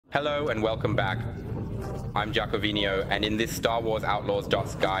Hello and welcome back. I'm Kowinjo, and in this Star Wars Outlaws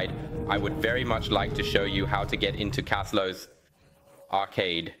DOS guide, I would very much like to show you how to get into Kaslo's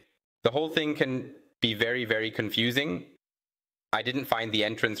arcade. The whole thing can be very confusing. I didn't find the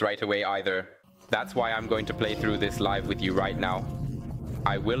entrance right away either. That's why I'm going to play through this live with you right now.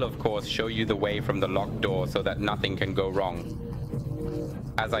 I will of course show you the way from the locked door so that nothing can go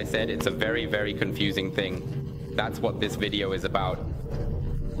wrong. As I said, it's a very confusing thing. That's what this video is about.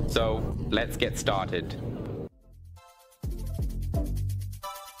 So, let's get started.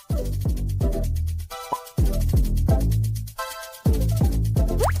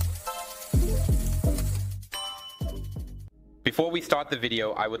 Before we start the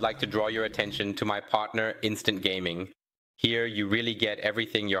video, I would like to draw your attention to my partner, Instant Gaming. Here, you really get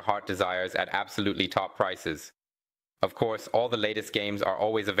everything your heart desires at absolutely top prices. Of course, all the latest games are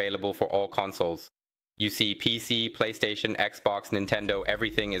always available for all consoles. You see PC, PlayStation, Xbox, Nintendo,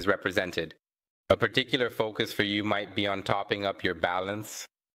 everything is represented. A particular focus for you might be on topping up your balance.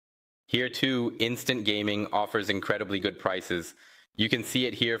 Here too, Instant Gaming offers incredibly good prices. You can see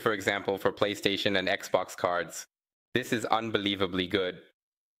it here, for example, for PlayStation and Xbox cards. This is unbelievably good.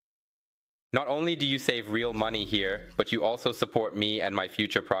 Not only do you save real money here, but you also support me and my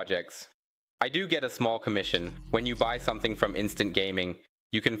future projects. I do get a small commission when you buy something from Instant Gaming.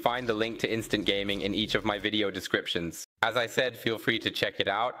 You can find the link to Instant Gaming in each of my video descriptions. As I said, feel free to check it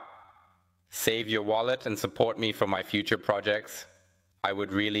out. Save your wallet and support me for my future projects. I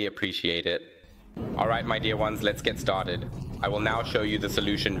would really appreciate it. Alright my dear ones, let's get started. I will now show you the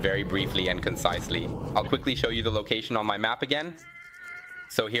solution very briefly and concisely. I'll quickly show you the location on my map again.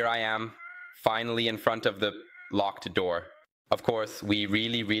 So here I am, finally in front of the locked door. Of course, we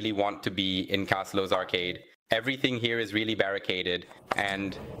really want to be in Kaslo's arcade. Everything here is really barricaded,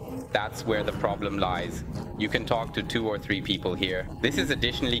 and that's where the problem lies. You can talk to 2 or 3 people here. This is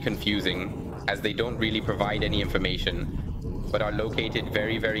additionally confusing, as they don't really provide any information, but are located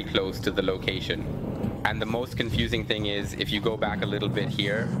very close to the location. And the most confusing thing is, if you go back a little bit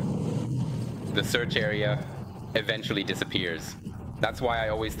here, the search area eventually disappears. That's why I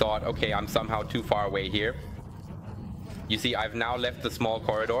always thought, okay, I'm somehow too far away here. You see, I've now left the small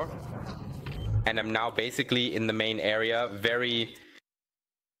corridor, and I'm now basically in the main area, very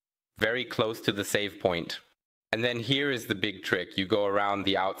close to the save point. And then here is the big trick. You go around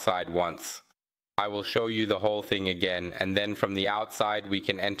the outside once. I will show you the whole thing again, and then from the outside we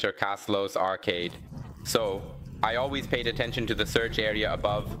can enter Kaslo's arcade. So, I always paid attention to the search area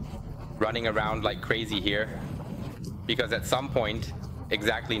above, running around like crazy here, because at some point,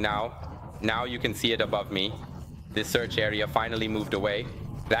 exactly now you can see it above me. This search area finally moved away.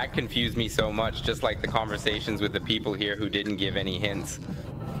 That confused me so much, just like the conversations with the people here who didn't give any hints.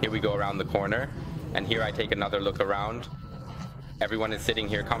 Here we go around the corner, and here I take another look around. Everyone is sitting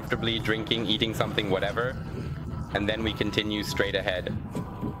here comfortably, drinking, eating something, whatever. And then we continue straight ahead.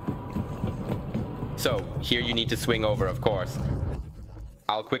 So, here you need to swing over, of course.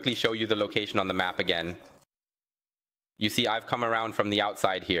 I'll quickly show you the location on the map again. You see, I've come around from the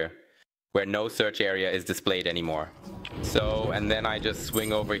outside here, where no search area is displayed anymore. So, and then I just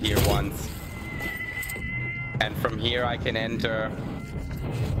swing over here once. And from here I can enter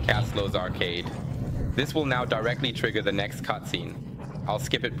Kaslo's arcade. This will now directly trigger the next cutscene. I'll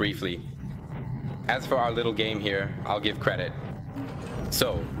skip it briefly. As for our little game here, I'll give credit.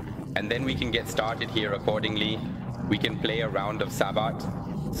 So, and then we can get started here accordingly. We can play a round of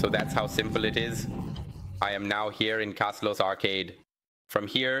Sabacc. So that's how simple it is. I am now here in Kaslo's arcade. From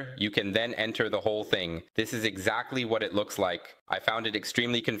here, you can then enter the whole thing. This is exactly what it looks like. I found it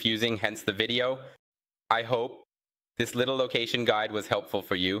extremely confusing, hence the video. I hope this little location guide was helpful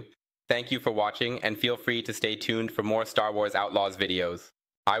for you. Thank you for watching, and feel free to stay tuned for more Star Wars Outlaws videos.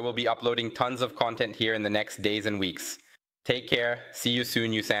 I will be uploading tons of content here in the next days and weeks. Take care, see you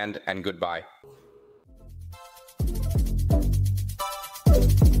soon, you sand, and goodbye.